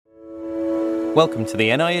Welcome to the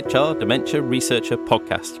NIHR Dementia Researcher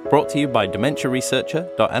podcast, brought to you by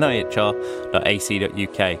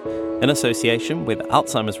dementiaresearcher.nihr.ac.uk, in association with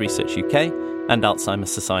Alzheimer's Research UK and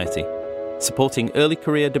Alzheimer's Society, supporting early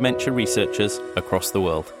career dementia researchers across the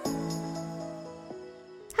world.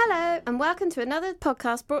 Hello, and welcome to another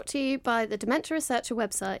podcast brought to you by the Dementia Researcher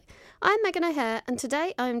website. I'm Megan O'Hare, and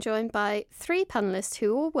today I am joined by three panellists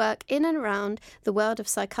who all work in and around the world of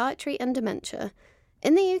psychiatry and dementia.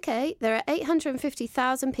 In the UK, there are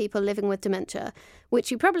 850,000 people living with dementia, which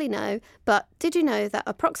you probably know, but did you know that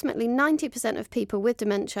approximately 90% of people with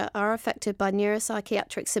dementia are affected by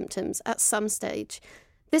neuropsychiatric symptoms at some stage?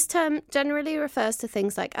 This term generally refers to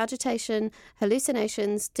things like agitation,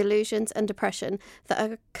 hallucinations, delusions, and depression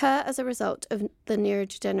that occur as a result of the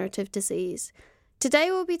neurodegenerative disease.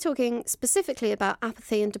 Today we'll be talking specifically about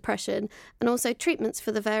apathy and depression, and also treatments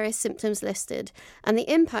for the various symptoms listed, and the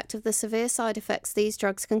impact of the severe side effects these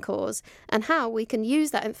drugs can cause, and how we can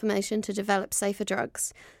use that information to develop safer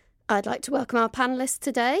drugs. I'd like to welcome our panellists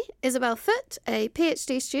today: Isabel Foote, a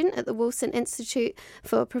PhD student at the Wolfson Institute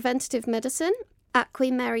for Preventative Medicine at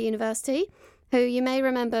Queen Mary University, who you may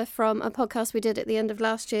remember from a podcast we did at the end of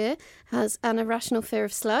last year, has an irrational fear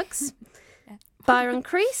of slugs. Byron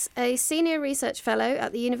Creese, a senior research fellow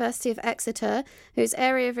at the University of Exeter, whose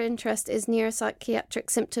area of interest is neuropsychiatric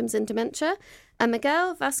symptoms in dementia, and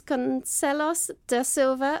Miguel Vasconcelos da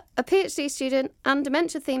Silva, a PhD student and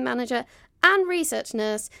dementia theme manager and research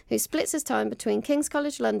nurse who splits his time between King's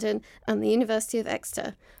College London and the University of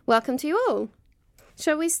Exeter. Welcome to you all.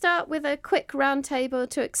 Shall we start with a quick roundtable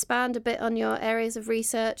to expand a bit on your areas of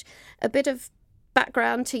research, a bit of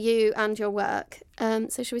background to you and your work?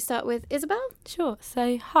 So shall we start with Isabel? Sure.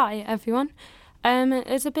 So, hi everyone.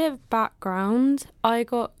 As a bit of background, I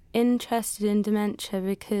got interested in dementia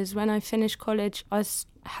because when I finished college, I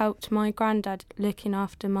helped my granddad looking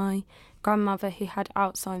after my grandmother who had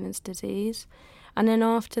Alzheimer's disease. And then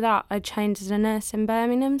after that, I trained as a nurse in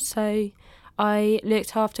Birmingham, so I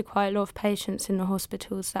looked after quite a lot of patients in the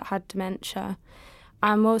hospitals that had dementia.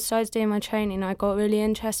 And whilst I was doing my training, I got really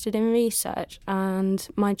interested in research, and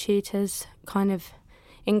my tutors kind of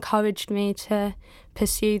encouraged me to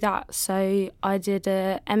pursue that. So I did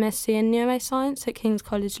a MSc in neuroscience at King's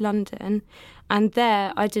College London, and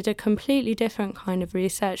there I did a completely different kind of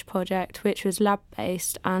research project, which was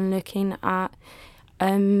lab-based and looking at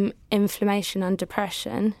inflammation and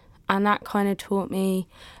depression. And that kind of taught me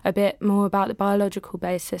a bit more about the biological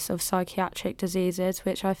basis of psychiatric diseases,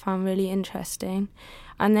 which I found really interesting.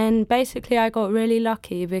 And then basically I got really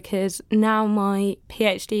lucky because now my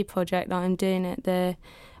PhD project that I'm doing at the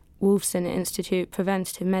Wolfson Institute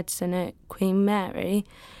Preventative Medicine at Queen Mary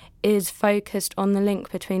is focused on the link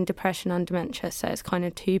between depression and dementia. So it's kind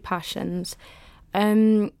of two passions.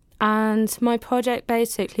 And my project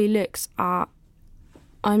basically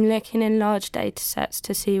I'm looking in large data sets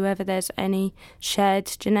to see whether there's any shared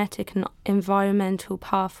genetic and environmental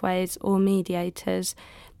pathways or mediators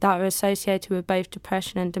that are associated with both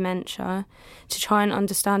depression and dementia, to try and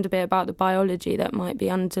understand a bit about the biology that might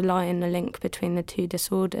be underlying the link between the two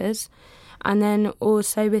disorders. And then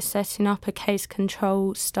also we're setting up a case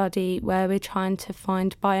control study where we're trying to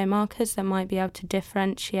find biomarkers that might be able to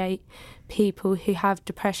differentiate people who have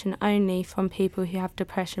depression only from people who have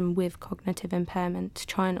depression with cognitive impairment, to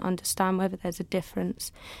try and understand whether there's a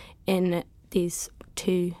difference in these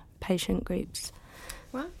two patient groups.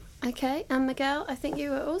 Well, okay. And Miguel, I think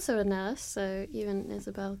you were also a nurse, so you and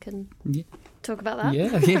Isabel can talk about that.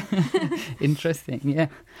 Yeah. Interesting, yeah.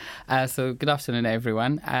 So good afternoon,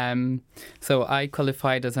 everyone. So I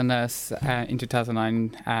qualified as a nurse in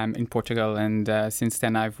 2009 in Portugal, and since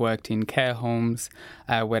then I've worked in care homes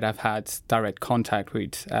where I've had direct contact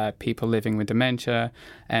with people living with dementia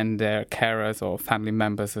and their carers or family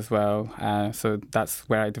members as well. So that's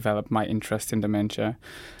where I developed my interest in dementia.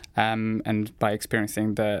 And by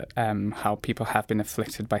experiencing how people have been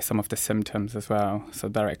afflicted by some of the symptoms as well, so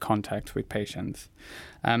direct contact with patients.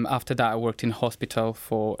 After that, I worked in hospital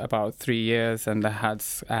for about 3 years, and I had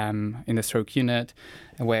in the stroke unit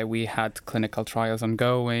where we had clinical trials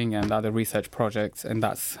ongoing and other research projects, and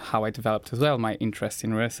that's how I developed as well my interest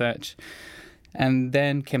in research. And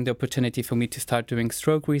then came the opportunity for me to start doing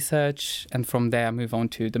stroke research, and from there I moved on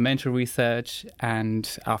to dementia research. And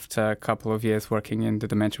after a couple of years working in the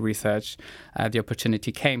dementia research, the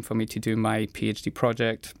opportunity came for me to do my PhD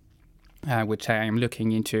project, which I am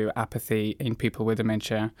looking into apathy in people with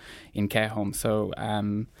dementia in care homes. So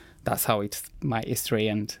that's how it's my history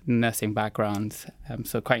and nursing background.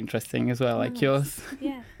 So quite interesting as well, like yours.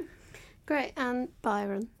 Yeah. Great. And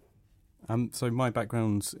Byron? So my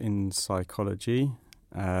background's in psychology.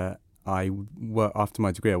 after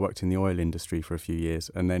my degree, I worked in the oil industry for a few years,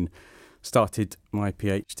 and then started my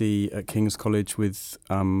PhD at King's College with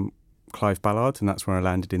Clive Ballard, and that's where I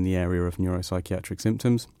landed in the area of neuropsychiatric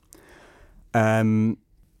symptoms. I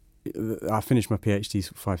finished my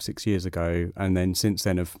PhD 5-6 years ago, and then since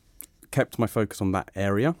then have kept my focus on that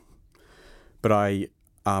area. But I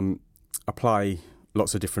apply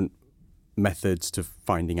lots of different methods to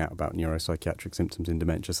finding out about neuropsychiatric symptoms in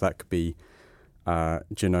dementia. So that could be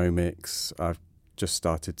genomics. I've just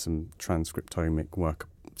started some transcriptomic work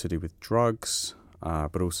to do with drugs,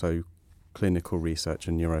 but also clinical research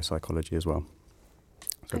and neuropsychology as well.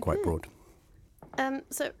 So quite broad.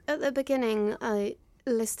 So at the beginning, I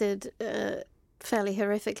listed a fairly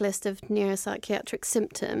horrific list of neuropsychiatric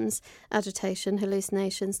symptoms: agitation,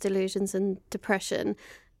 hallucinations, delusions and depression,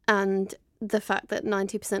 and the fact that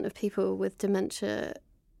 90% of people with dementia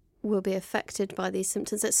will be affected by these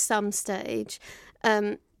symptoms at some stage.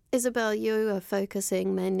 Isabel, you are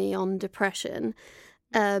focusing mainly on depression.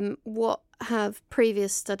 What have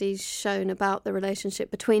previous studies shown about the relationship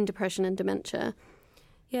between depression and dementia?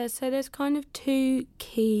 Yeah, so there's kind of two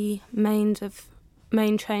key main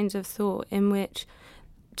trains of thought in which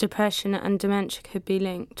depression and dementia could be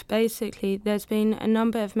linked. Basically, there's been a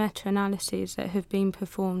number of meta-analyses that have been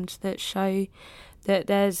performed that show that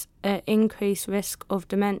there's an increased risk of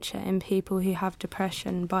dementia in people who have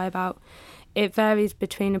depression by it varies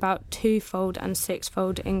between about 2-fold and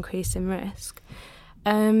 6-fold increase in risk.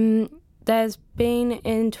 There's been,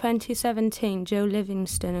 in 2017, Jill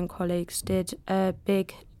Livingston and colleagues did a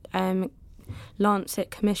big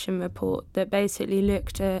Lancet Commission report that basically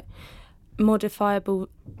looked at modifiable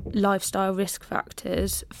lifestyle risk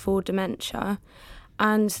factors for dementia,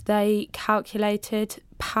 and they calculated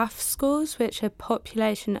PAF scores, which are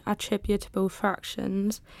population attributable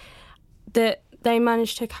fractions, that they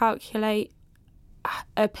managed to calculate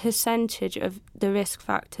a percentage of the risk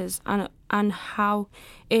factors and how,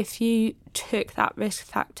 if you took that risk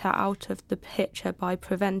factor out of the picture by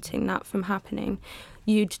preventing that from happening,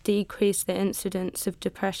 you'd decrease the incidence of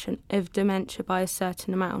dementia by a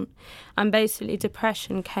certain amount. And basically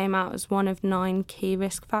depression came out as one of 9 key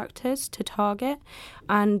risk factors to target,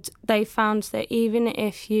 and they found that even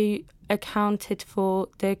if you accounted for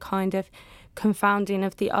the kind of confounding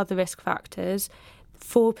of the other risk factors,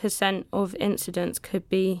 4% of incidents could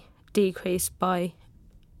be decreased by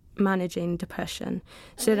managing depression. And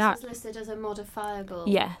so that is listed as a modifiable.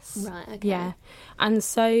 Yes. Right. Okay. Yeah. And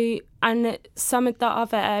some of the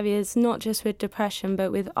other areas, not just with depression,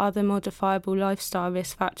 but with other modifiable lifestyle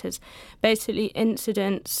risk factors, basically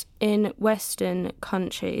incidence in Western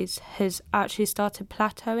countries has actually started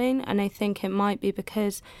plateauing, and I think it might be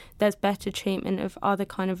because there's better treatment of other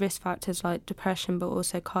kind of risk factors like depression, but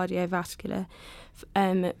also cardiovascular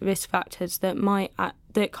risk factors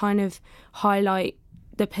that kind of highlight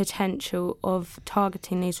the potential of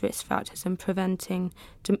targeting these risk factors and preventing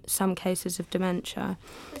some cases of dementia.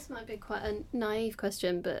 This might be quite a naive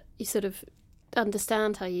question, but you sort of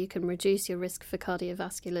understand how you can reduce your risk for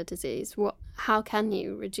cardiovascular disease. How can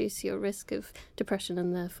you reduce your risk of depression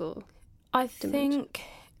and therefore I dementia? think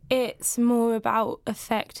it's more about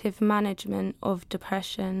effective management of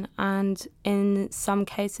depression, and in some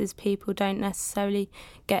cases people don't necessarily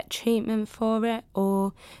get treatment for it,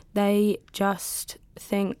 or they just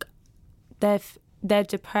think they're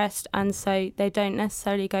depressed and so they don't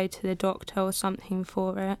necessarily go to the doctor or something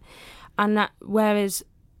for it. And that, whereas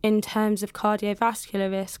in terms of cardiovascular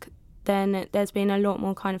risk, then there's been a lot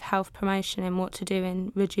more kind of health promotion in what to do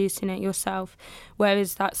in reducing it yourself,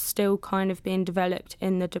 whereas that's still kind of being developed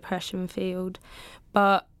in the depression field.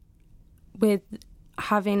 But with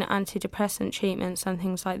having antidepressant treatments and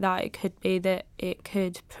things like that, it could be that it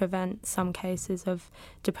could prevent some cases of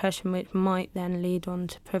depression, which might then lead on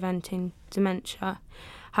to preventing dementia.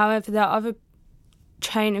 However, the other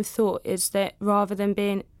train of thought is that rather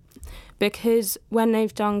than because when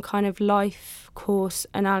they've done kind of life course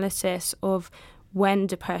analysis of when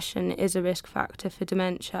depression is a risk factor for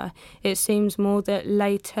dementia, it seems more that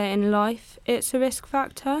later in life it's a risk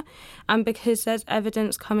factor. And because there's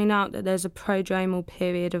evidence coming out that there's a prodromal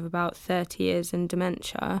period of about 30 years in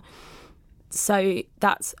dementia, so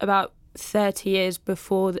that's about 30 years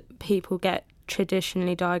before people get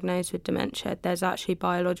traditionally diagnosed with dementia, there's actually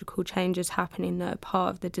biological changes happening that are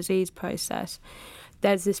part of the disease process.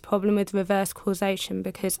 There's this problem with reverse causation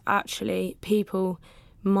because actually people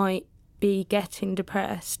might be getting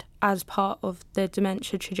depressed as part of the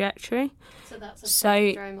dementia trajectory. So that's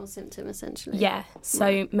a prodromal symptom, essentially. Yeah,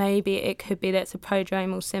 so maybe it could be that it's a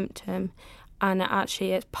prodromal symptom, and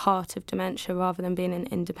actually it's part of dementia rather than being an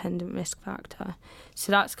independent risk factor.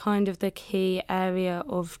 So that's kind of the key area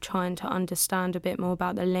of trying to understand a bit more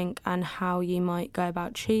about the link and how you might go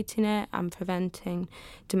about treating it and preventing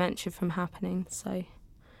dementia from happening. So,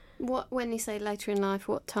 when you say later in life,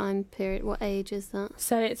 what time period, what age is that?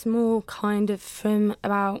 So it's more kind of from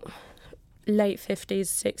about late 50s,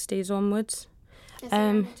 60s onwards. Is there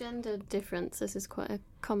any gender difference? This is quite a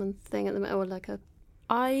common thing at the moment, or like a...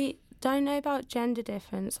 I don't know about gender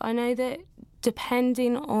difference. I know that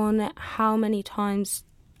depending on how many times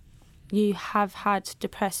you have had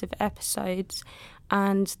depressive episodes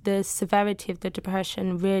and the severity of the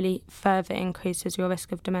depression really further increases your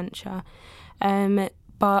risk of dementia.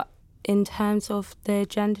 But in terms of the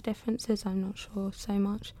gender differences, I'm not sure so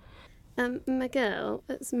much. Miguel,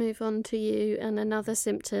 let's move on to you and another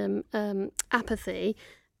symptom, apathy.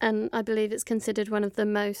 And I believe it's considered one of the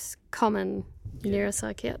most common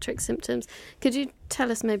neuropsychiatric symptoms. Could you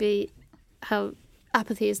tell us maybe how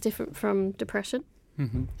apathy is different from depression?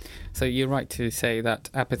 Mm-hmm. So you're right to say that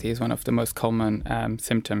apathy is one of the most common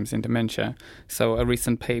symptoms in dementia. So a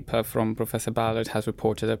recent paper from Professor Ballard has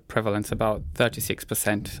reported a prevalence about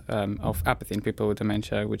 36% of apathy in people with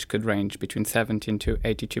dementia, which could range between 17 to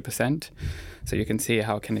 82%. So you can see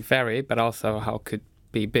how can it vary, but also how could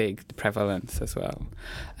be big, the prevalence as well.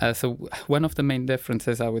 So one of the main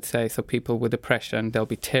differences, I would say, so people with depression, they'll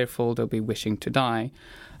be tearful, they'll be wishing to die.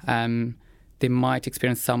 They might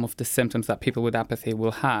experience some of the symptoms that people with apathy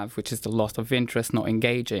will have, which is the loss of interest, not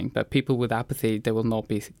engaging. But people with apathy, they will not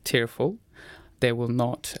be tearful. They will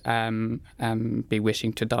not be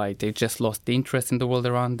wishing to die. They just lost the interest in the world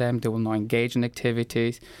around them. They will not engage in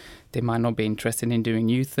activities. They might not be interested in doing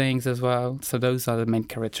new things as well. So those are the main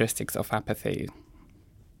characteristics of apathy.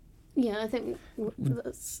 Yeah, I think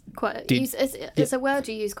that's quite... It's a word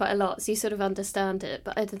you use quite a lot, so you sort of understand it,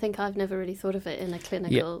 but I think I've never really thought of it in a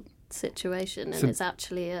clinical situation, and it's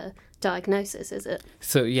actually a diagnosis, is it?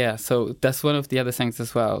 So that's one of the other things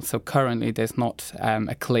as well. So currently there's not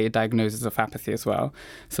a clear diagnosis of apathy as well.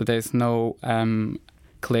 So there's no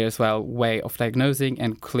clear as well way of diagnosing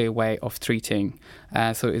and clear way of treating.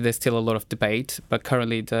 So there's still a lot of debate, but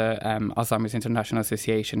currently the Alzheimer's International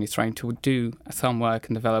Association is trying to do some work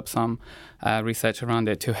and develop some research around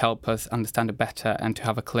it to help us understand it better and to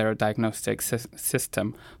have a clearer diagnostic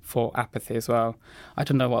system for apathy as well. I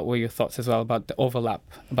don't know, what were your thoughts as well about the overlap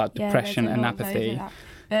about depression and apathy?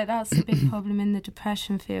 But that's the big problem in the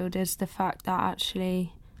depression field, is the fact that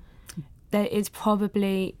actually there is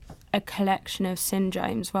probably a collection of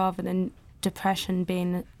syndromes rather than depression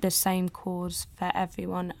being the same cause for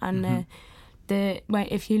everyone. And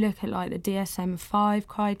if you look at like the DSM-5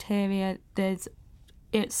 criteria, it's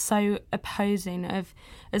so opposing of,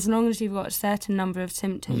 as long as you've got a certain number of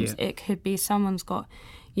symptoms, it could be someone's got,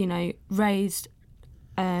 raised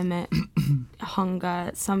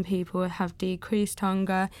hunger, some people have decreased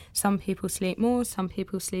hunger, some people sleep more, some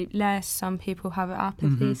people sleep less, some people have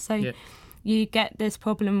apathy. You get this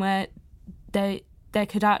problem where there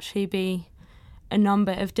could actually be a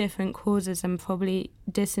number of different causes, and probably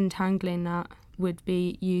disentangling that would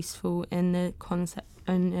be useful in the concept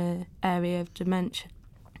in the area of dementia,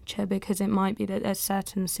 because it might be that there's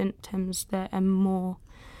certain symptoms that are more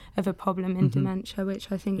of a problem in dementia,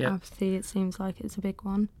 which I think apathy, it seems like it's a big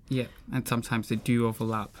one. Yeah, and sometimes they do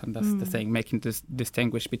overlap, and that's the thing, making this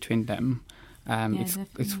distinguish between them.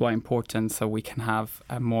 It's quite important, so we can have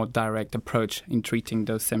a more direct approach in treating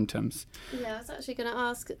those symptoms. Yeah, I was actually going to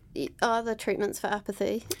ask, are there treatments for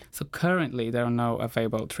apathy? So currently there are no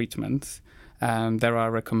available treatments. There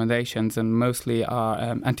are recommendations, and mostly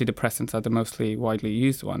antidepressants are the mostly widely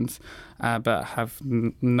used ones, but have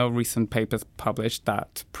no recent papers published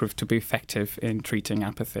that prove to be effective in treating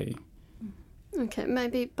apathy. Okay,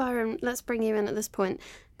 maybe Byron, let's bring you in at this point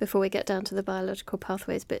before we get down to the biological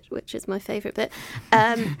pathways bit, which is my favourite bit.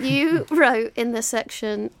 You wrote in the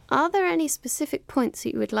section, are there any specific points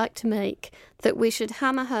that you would like to make that we should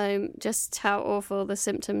hammer home just how awful the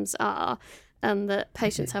symptoms are, and that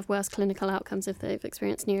patients have worse clinical outcomes if they've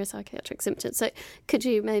experienced neuropsychiatric symptoms? So could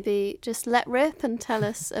you maybe just let rip and tell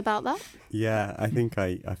us about that? Yeah, I think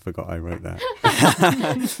I forgot I wrote that.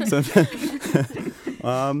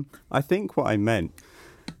 I think what I meant,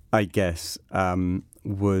 I guess,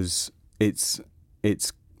 was it's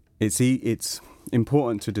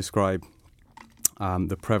important to describe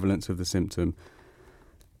the prevalence of the symptom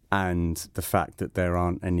and the fact that there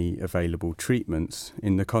aren't any available treatments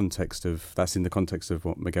in the context of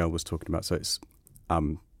what Miguel was talking about. So it's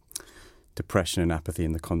depression and apathy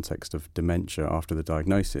in the context of dementia after the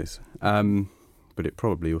diagnosis. But it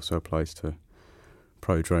probably also applies to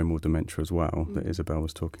prodromal dementia as well that Isabel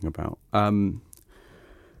was talking about.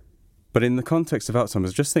 But in the context of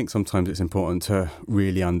Alzheimer's, I just think sometimes it's important to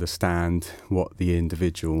really understand what the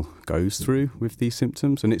individual goes through with these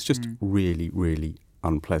symptoms, and it's just really, really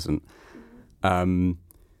unpleasant. I mean,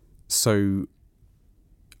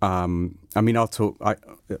 I'll talk.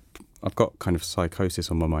 I've got kind of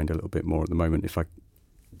psychosis on my mind a little bit more at the moment, if I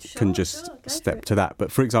can just step to that.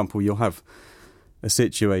 But for example, you'll have a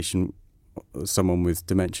situation, someone with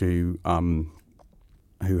dementia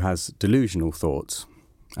who has delusional thoughts.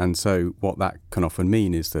 And so what that can often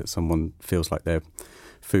mean is that someone feels like their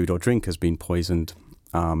food or drink has been poisoned,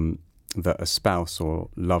 that a spouse or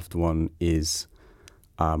loved one is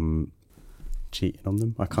cheating on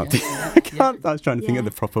them. I was trying to think of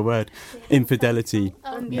the proper word. Infidelity.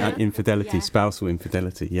 Infidelity, spousal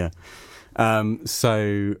infidelity, or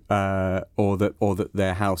that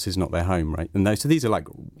their house is not their home, right? And so these are like,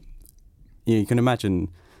 you can imagine,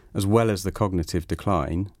 as well as the cognitive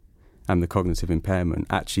decline and the cognitive impairment,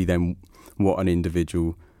 actually then what an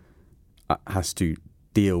individual has to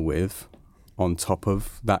deal with on top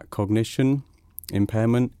of that cognition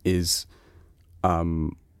impairment is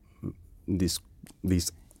these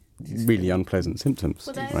really unpleasant symptoms,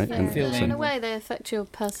 right? And in a way, they affect your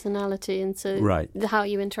personality, and so how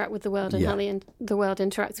you interact with the world and how the world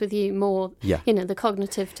interacts with you more. You know, the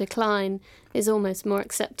cognitive decline is almost more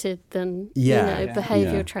accepted than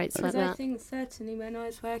behavioural traits like that. I think certainly when I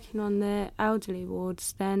was working on the elderly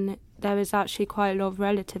wards, then there was actually quite a lot of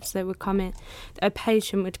relatives that would come in. A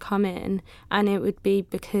patient would come in, and it would be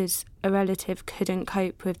because a relative couldn't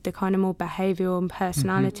cope with the kind of more behavioural and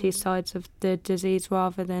personality sides of the disease,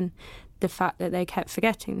 rather than the fact that they kept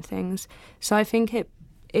forgetting things. So I think it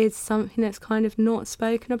is something that's kind of not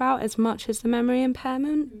spoken about as much as the memory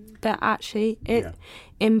impairment, that actually it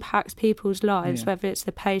impacts people's lives, whether it's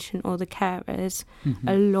the patient or the carers,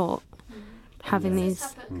 a lot, having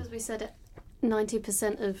these. Because we said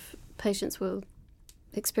 90% of patients will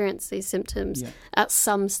experience these symptoms at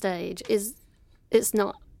some stage. It's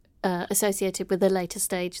not associated with a later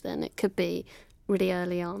stage then? It could be really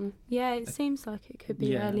early on. Yeah, it seems like it could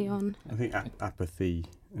be early on. I think apathy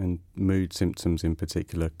and mood symptoms in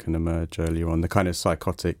particular can emerge earlier on. The kind of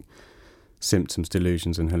psychotic symptoms,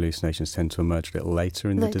 delusions and hallucinations tend to emerge a little later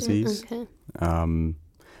in the disease. Okay. And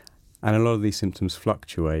a lot of these symptoms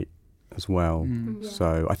fluctuate as well.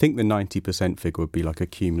 So I think the 90% figure would be like a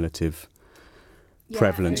cumulative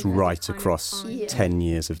prevalence right across 10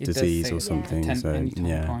 years of disease or something. I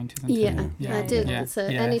did. So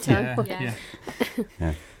any time.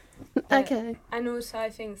 Okay. And also I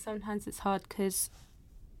think sometimes it's hard because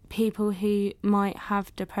people who might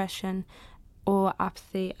have depression or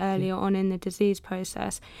apathy earlier on in the disease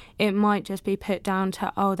process, it might just be put down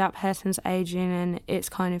to, that person's ageing and it's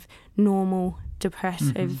kind of normal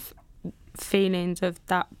depressive feelings of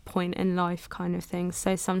that point in life kind of thing.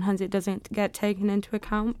 So sometimes it doesn't get taken into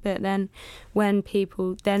account, but then when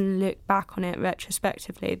people then look back on it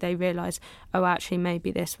retrospectively, they realise, actually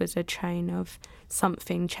maybe this was a train of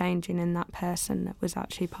something changing in that person that was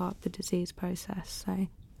actually part of the disease process.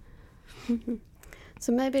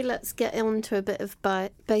 So maybe let's get on to a bit of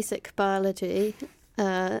basic biology.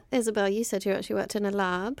 Isabel, you said you actually worked in a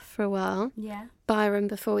lab for a while. Yeah. Byron,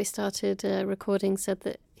 before we started recording, said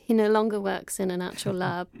that he no longer works in an actual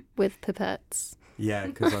lab with pipettes. Yeah,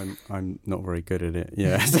 because I'm not very good at it.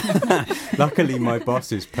 Yeah. Luckily, my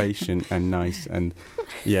boss is patient and nice, and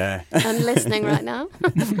and listening right now.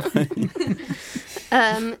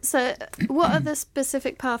 So, what are the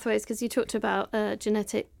specific pathways? Because you talked about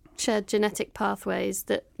shared genetic pathways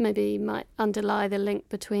that maybe might underlie the link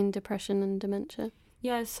between depression and dementia.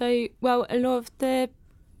 Yeah. So, a lot of the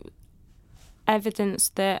evidence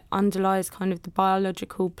that underlies kind of the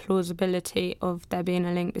biological plausibility of there being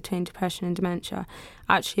a link between depression and dementia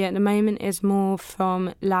actually at the moment is more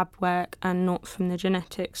from lab work and not from the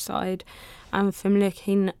genetics side, and from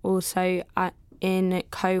looking also at in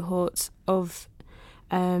cohorts of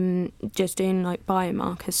just doing like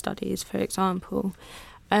biomarker studies, for example.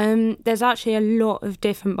 There's actually a lot of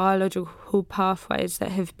different biological pathways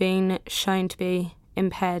that have been shown to be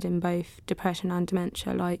impaired in both depression and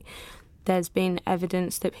dementia. Like, there's been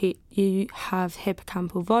evidence that you have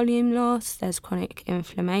hippocampal volume loss, there's chronic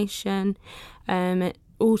inflammation,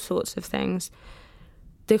 all sorts of things.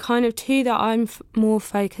 The kind of two that I'm more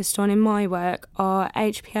focused on in my work are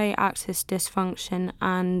HPA axis dysfunction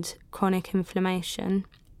and chronic inflammation.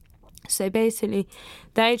 So basically,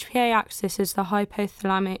 the HPA axis is the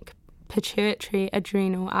hypothalamic pituitary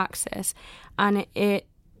adrenal axis, and it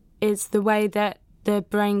is the way that the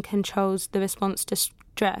brain controls the response to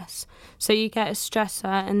stress. So you get a stressor,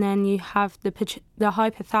 and then you have the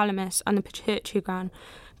hypothalamus and the pituitary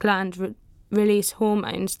gland release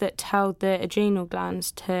hormones that tell the adrenal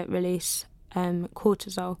glands to release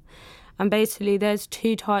cortisol. And basically there's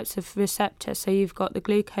two types of receptors. So you've got the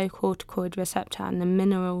glucocorticoid receptor and the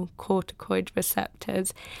mineralocorticoid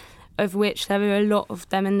receptors, of which there are a lot of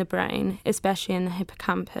them in the brain, especially in the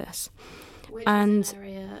hippocampus. Which is an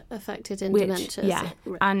area affected in dementia. Yeah,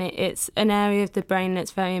 and it's an area of the brain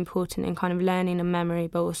that's very important in kind of learning and memory,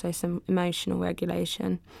 but also some emotional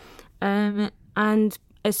regulation. And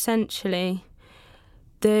essentially,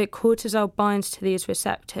 the cortisol binds to these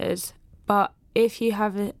receptors, but if you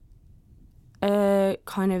have a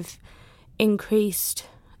kind of increased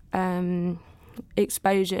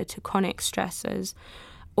exposure to chronic stressors,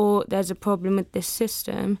 or there's a problem with this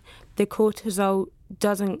system, the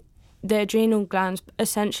adrenal glands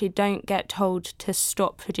essentially don't get told to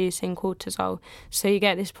stop producing cortisol. So you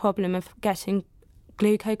get this problem of getting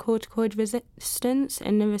glucocorticoid resistance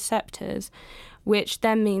in the receptors, which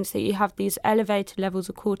then means that you have these elevated levels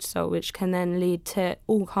of cortisol, which can then lead to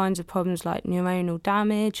all kinds of problems like neuronal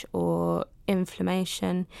damage or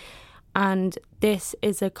inflammation. And this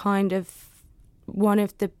is a kind of one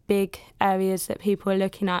of the big areas that people are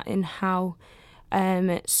looking at in how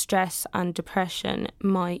stress and depression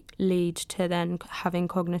might lead to then having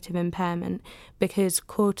cognitive impairment, because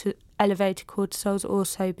elevated cortisol is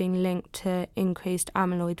also being linked to increased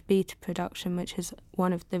amyloid beta production, which is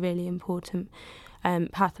one of the really important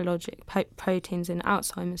pathologic proteins in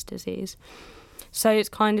Alzheimer's disease. So it's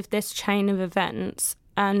kind of this chain of events.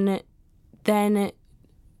 And then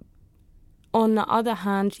on the other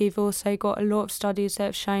hand, you've also got a lot of studies that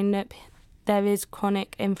have shown that there is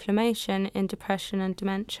chronic inflammation in depression and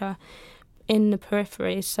dementia in the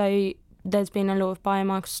periphery. So there's been a lot of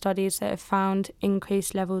biomarker studies that have found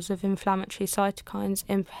increased levels of inflammatory cytokines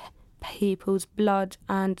in people's blood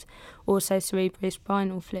and also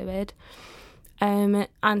cerebrospinal fluid. And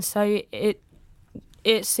so it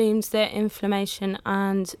seems that inflammation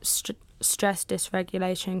and stress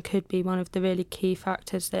dysregulation could be one of the really key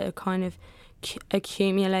factors that are kind of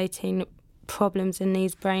accumulating problems in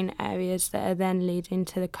these brain areas that are then leading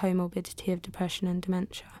to the comorbidity of depression and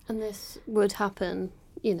dementia. And this would happen,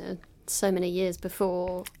 so many years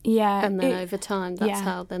before. Yeah. And then over time, that's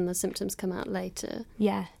how then the symptoms come out later.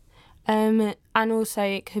 Yeah. And also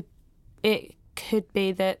it could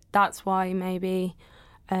be that that's why maybe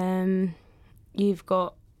you've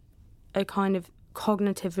got a kind of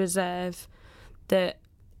cognitive reserve that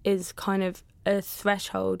is kind of a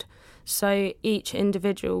threshold. So each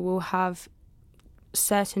individual will have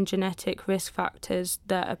certain genetic risk factors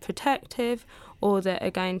that are protective or that are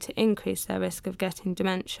going to increase their risk of getting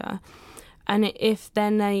dementia. And if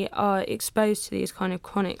then they are exposed to these kind of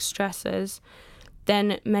chronic stressors,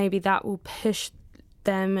 then maybe that will push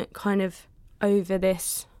them kind of over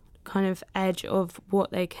this kind of edge of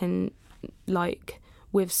what they can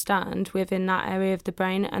withstand within that area of the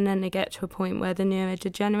brain, and then they get to a point where the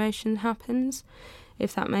neurodegeneration happens,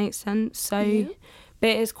 if that makes sense. So but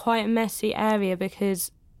it is quite a messy area,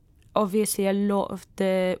 because obviously a lot of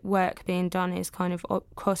the work being done is kind of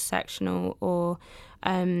cross-sectional or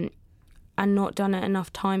and not done at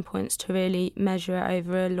enough time points to really measure it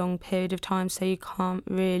over a long period of time, so you can't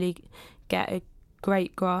really get a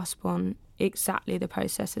great grasp on exactly the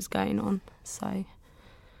processes going on. So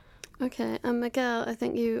okay, and Miguel, I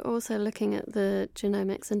think you also looking at the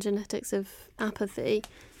genomics and genetics of apathy.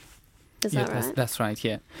 Is that right? That's right,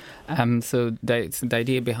 yeah. So the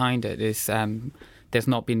idea behind it is there's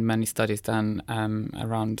not been many studies done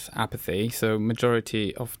around apathy. So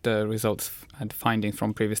majority of the results and findings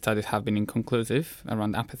from previous studies have been inconclusive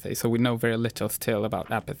around apathy. So we know very little still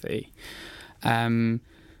about apathy.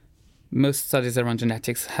 Most studies around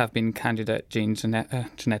genetics have been candidate gene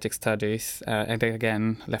genetic studies, and they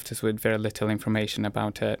again left us with very little information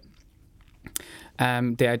about it.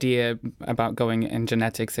 The idea about going in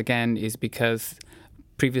genetics again is because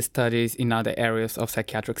previous studies in other areas of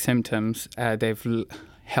psychiatric symptoms, they've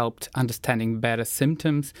helped understanding better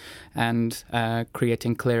symptoms and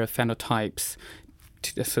creating clearer phenotypes.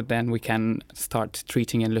 So then we can start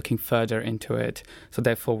treating and looking further into it. So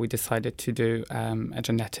therefore we decided to do a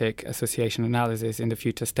genetic association analysis in the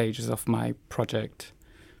future stages of my project.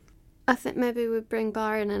 I think maybe we'd bring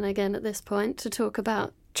Byron in again at this point to talk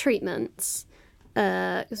about treatments,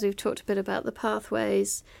 because we've talked a bit about the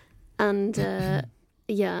pathways, and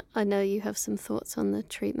I know you have some thoughts on the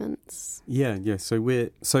treatments. Yeah. So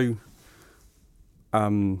if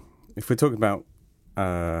we're talking about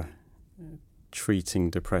treating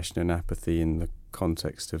depression and apathy in the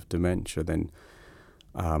context of dementia, then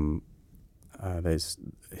there's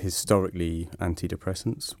historically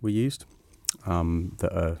antidepressants were used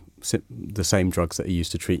that are the same drugs that are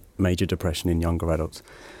used to treat major depression in younger adults.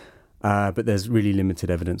 But there's really limited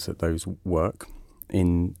evidence that those work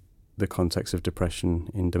in the context of depression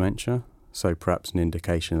in dementia. So perhaps an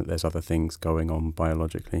indication that there's other things going on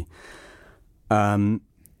biologically. I,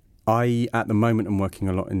 at the moment, am working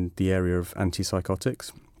a lot in the area of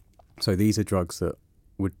antipsychotics. So these are drugs that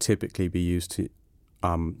would typically be used to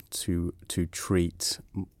treat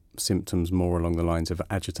symptoms more along the lines of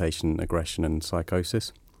agitation, aggression and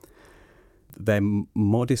psychosis. They're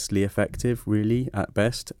modestly effective, really, at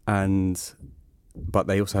best, but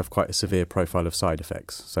they also have quite a severe profile of side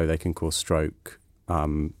effects. So they can cause stroke,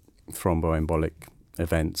 thromboembolic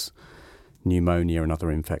events, pneumonia and other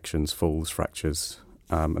infections, falls, fractures,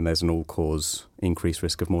 and there's an all-cause increased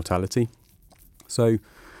risk of mortality. So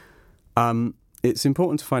it's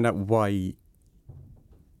important to find out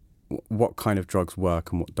what kind of drugs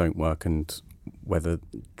work and what don't work, and whether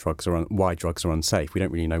why drugs are unsafe. We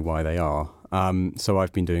don't really know why they are. So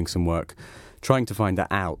I've been doing some work trying to find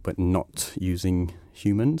that out, but not using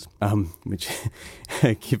humans, which,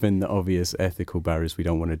 given the obvious ethical barriers, we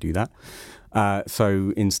don't want to do that.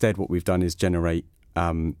 So instead, what we've done is generate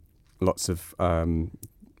lots of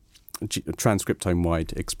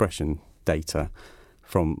transcriptome-wide expression data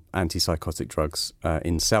from antipsychotic drugs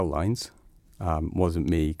in cell lines. Wasn't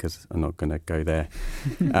me, because I'm not going to go there.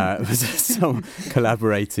 So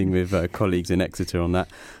collaborating with colleagues in Exeter on that.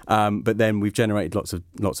 But then we've generated lots of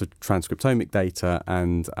transcriptomic data,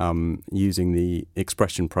 and using the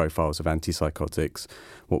expression profiles of antipsychotics,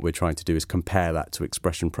 what we're trying to do is compare that to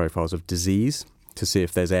expression profiles of disease to see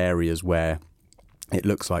if there's areas where it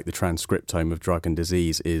looks like the transcriptome of drug and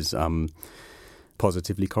disease is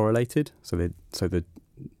positively correlated.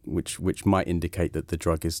 Which might indicate that the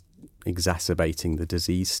drug is exacerbating the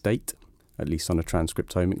disease state, at least on a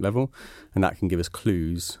transcriptomic level, and that can give us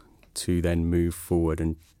clues to then move forward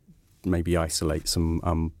and maybe isolate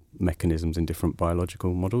some mechanisms in different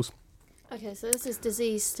biological models. Okay, so this is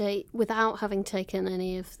disease state without having taken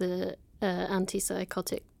any of the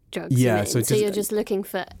antipsychotic drugs. Yeah, so you're just looking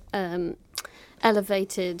for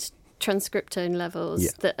elevated transcriptome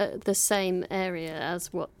levels that are the same area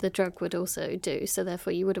as what the drug would also do. So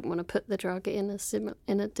therefore, you wouldn't want to put the drug in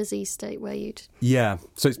a disease state where you'd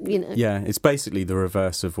it's basically the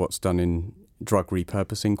reverse of what's done in drug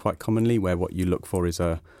repurposing quite commonly, where what you look for is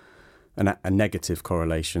a negative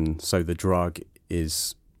correlation. So the drug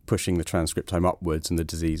is pushing the transcriptome upwards and the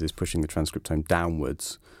disease is pushing the transcriptome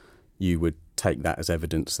downwards. You would take that as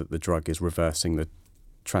evidence that the drug is reversing the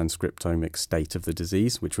transcriptomic state of the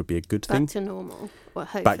disease, which would be a good thing. Back to normal, or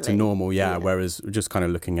hopefully. Back to normal, yeah. Whereas just kind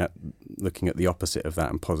of looking at the opposite of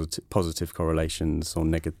that and positive correlations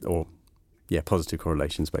positive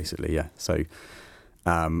correlations, basically, yeah. So,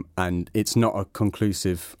 and it's not a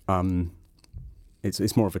conclusive.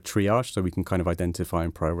 It's more of a triage, so we can kind of identify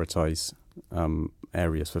and prioritize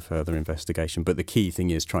areas for further investigation. But the key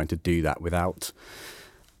thing is trying to do that without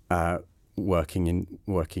working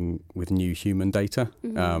with new human data.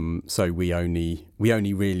 Mm-hmm. So we only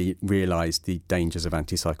really realised the dangers of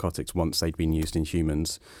antipsychotics once they'd been used in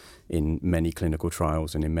humans in many clinical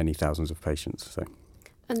trials and in many thousands of patients. So.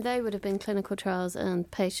 And they would have been clinical trials and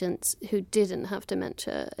patients who didn't have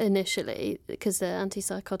dementia initially, because they're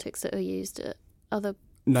antipsychotics that are used at other.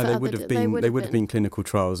 No, they would have been clinical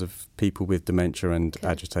trials of people with dementia and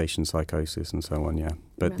agitation, psychosis, and so on. Yeah,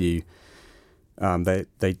 but they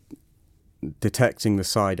detecting the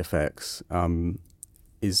side effects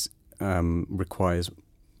requires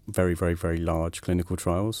very, very, very large clinical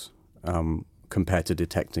trials compared to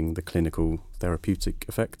detecting the clinical therapeutic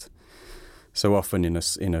effect. So often in a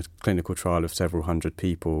clinical trial of several hundred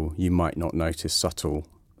people, you might not notice subtle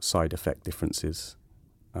side effect differences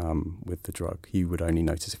with the drug. You would only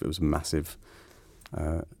notice if it was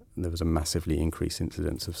there was a massively increased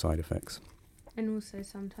incidence of side effects. And also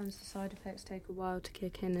sometimes the side effects take a while to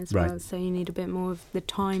kick in as well, so you need a bit more of the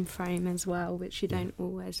time frame as well, which you don't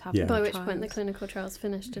always have. By which point the clinical trial's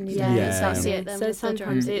finished and you associate them. So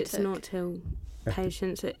sometimes it's not till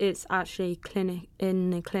patients, it's actually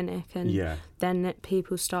in the clinic, and then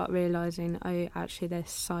people start realising, oh, actually there's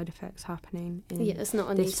side effects happening. It's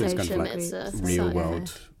not a mutation, kind of like it's a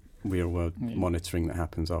real world monitoring that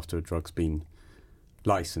happens after a drug's been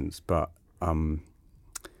licensed, but.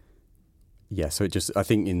 So it just, I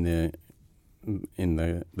think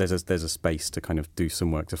there's a space to kind of do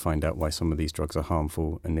some work to find out why some of these drugs are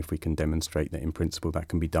harmful, and if we can demonstrate that in principle that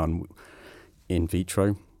can be done in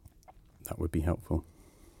vitro, that would be helpful.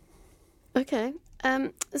 Okay.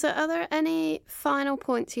 So are there any final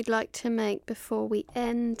points you'd like to make before we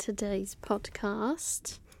end today's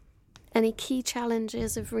podcast? Any key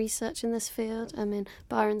challenges of research in this field? I mean,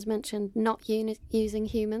 Byron's mentioned not using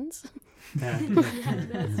humans. That's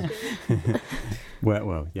true.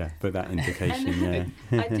 Well, yeah, but that indication,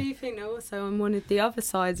 I do think that also on one of the other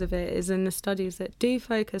sides of it is in the studies that do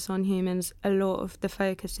focus on humans, a lot of the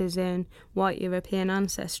focus is in white European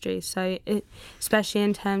ancestry. So especially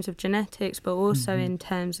in terms of genetics, but also in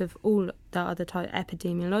terms of all the other type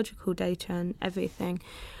epidemiological data and everything.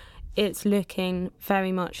 It's looking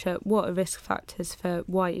very much at what are risk factors for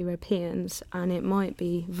white Europeans, and it might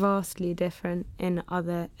be vastly different in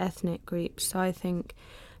other ethnic groups. So I think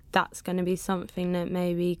that's going to be something that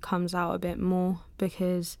maybe comes out a bit more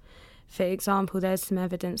because, for example, there's some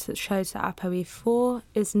evidence that shows that ApoE4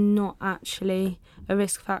 is not actually a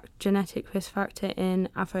genetic risk factor in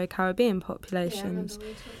Afro-Caribbean populations.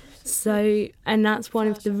 So, and that's one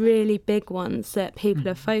of the really big ones that people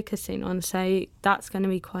are focusing on. So that's going to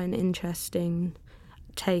be quite an interesting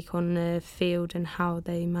take on the field and how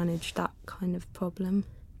they manage that kind of problem.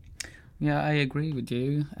 Yeah, I agree with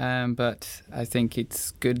you, but I think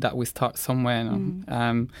it's good that we start somewhere.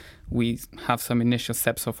 We have some initial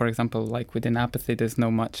steps. So, for example, like within apathy, there's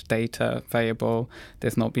not much data available.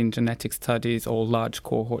 There's not been genetic studies or large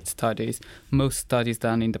cohort studies. Most studies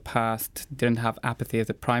done in the past didn't have apathy as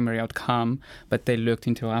a primary outcome, but they looked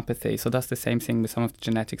into apathy. So that's the same thing with some of the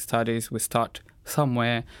genetic studies. We start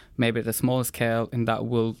somewhere, maybe at a smaller scale, and that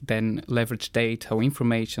will then leverage data or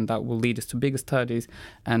information that will lead us to bigger studies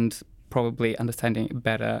and probably understanding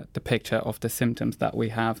better the picture of the symptoms that we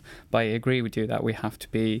have. But I agree with you that we have to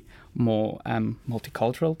be more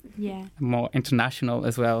multicultural, more international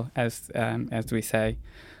as well, as we say.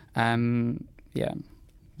 So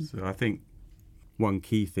I think one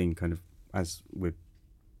key thing kind of as we're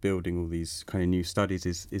building all these kind of new studies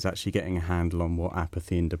is actually getting a handle on what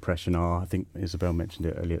apathy and depression are. I think Isabel mentioned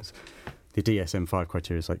it earlier. The DSM-5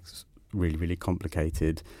 criteria is like really, really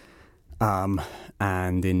complicated.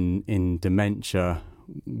 And in dementia,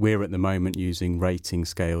 we're at the moment using rating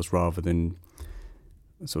scales rather than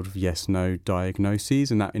sort of yes-no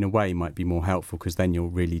diagnoses, and that in a way might be more helpful because then you're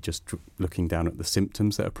really just looking down at the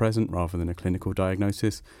symptoms that are present rather than a clinical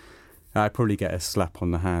diagnosis. I'd probably get a slap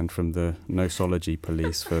on the hand from the nosology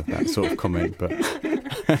police for that sort of comment, but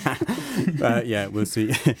yeah, we'll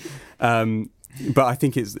see. But I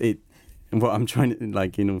think what I'm trying to,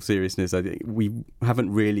 like, in all seriousness, I think we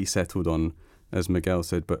haven't really settled on, as Miguel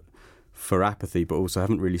said, but for apathy, but also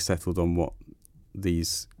haven't really settled on what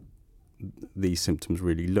these symptoms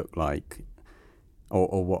really look like,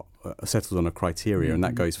 or what settled on a criteria, and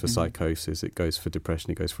that goes for psychosis, it goes for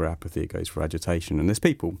depression, it goes for apathy, it goes for agitation. And there's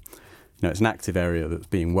people, it's an active area that's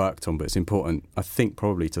being worked on, but it's important, I think,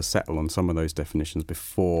 probably to settle on some of those definitions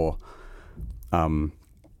before doing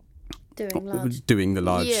the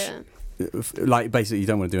large. Yeah. Like, basically, you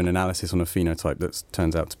don't want to do an analysis on a phenotype that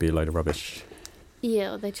turns out to be a load of rubbish.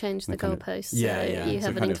 Yeah, or they changed the goalposts, so you so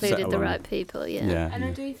haven't included the right people, And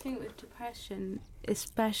I do think with depression,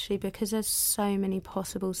 especially because there's so many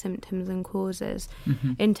possible symptoms and causes,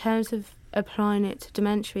 in terms of applying it to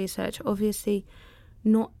dementia research, obviously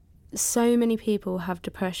not so many people have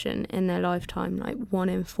depression in their lifetime, like 1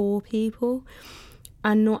 in 4 people.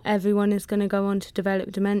 And not everyone is going to go on to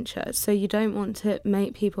develop dementia. So you don't want to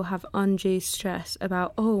make people have undue stress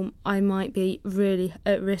about, I might be really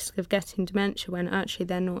at risk of getting dementia, when actually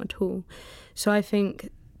they're not at all. So I think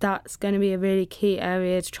that's going to be a really key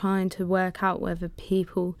area, is trying to work out whether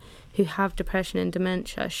people who have depression and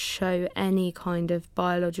dementia show any kind of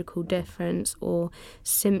biological difference or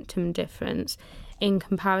symptom difference in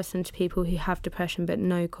comparison to people who have depression but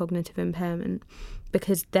no cognitive impairment.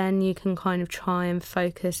 Because then you can kind of try and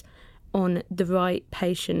focus on the right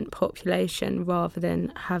patient population rather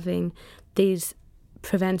than having these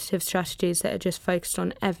preventative strategies that are just focused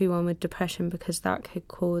on everyone with depression, because that could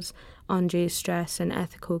cause undue stress and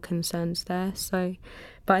ethical concerns there. So,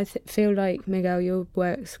 but I feel like, Miguel, your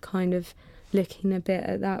work's kind of looking a bit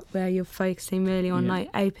at that, where you're focusing really on like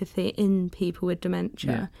apathy in people with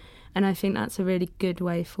dementia. And I think that's a really good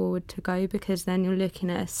way forward to go, because then you're looking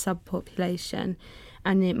at a subpopulation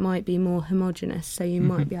and it might be more homogenous, so you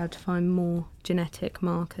might be able to find more genetic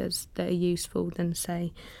markers that are useful than,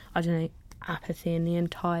 say, apathy in the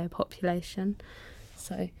entire population.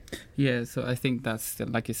 So I think that's,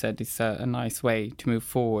 like you said, it's a nice way to move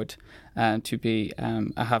forward and to be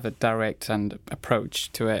have a direct and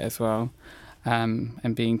approach to it as well.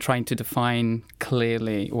 and trying to define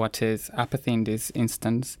clearly what is apathy in this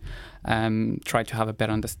instance, try to have a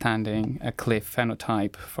better understanding, a clear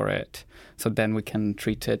phenotype for it, so then we can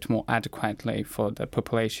treat it more adequately for the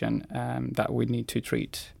population that we need to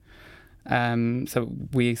treat. So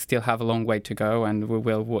we still have a long way to go, and we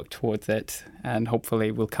will work towards it, and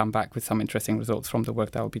hopefully we'll come back with some interesting results from the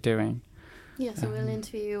work that I'll be doing. Yeah, so we'll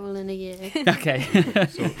interview you all in a year. Okay.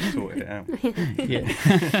 Sorted it out. Yeah.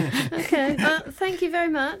 Okay, well, thank you very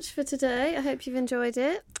much for today. I hope you've enjoyed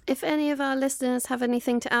it. If any of our listeners have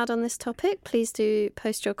anything to add on this topic, please do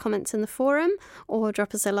post your comments in the forum or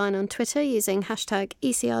drop us a line on Twitter using hashtag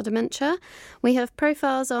 #ECRDementia. We have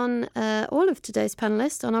profiles on all of today's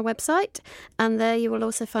panellists on our website, and there you will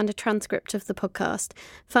also find a transcript of the podcast.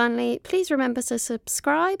 Finally, please remember to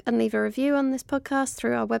subscribe and leave a review on this podcast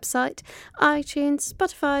through our website, iTunes,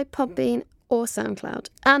 Spotify, Podbean or SoundCloud,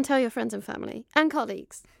 and tell your friends and family and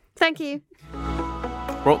colleagues. Thank you.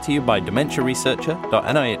 Brought to you by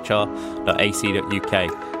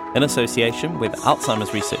dementiaresearcher.nihr.ac.uk in association with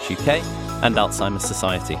Alzheimer's Research UK and Alzheimer's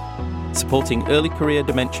Society, supporting early career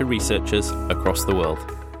dementia researchers across the world.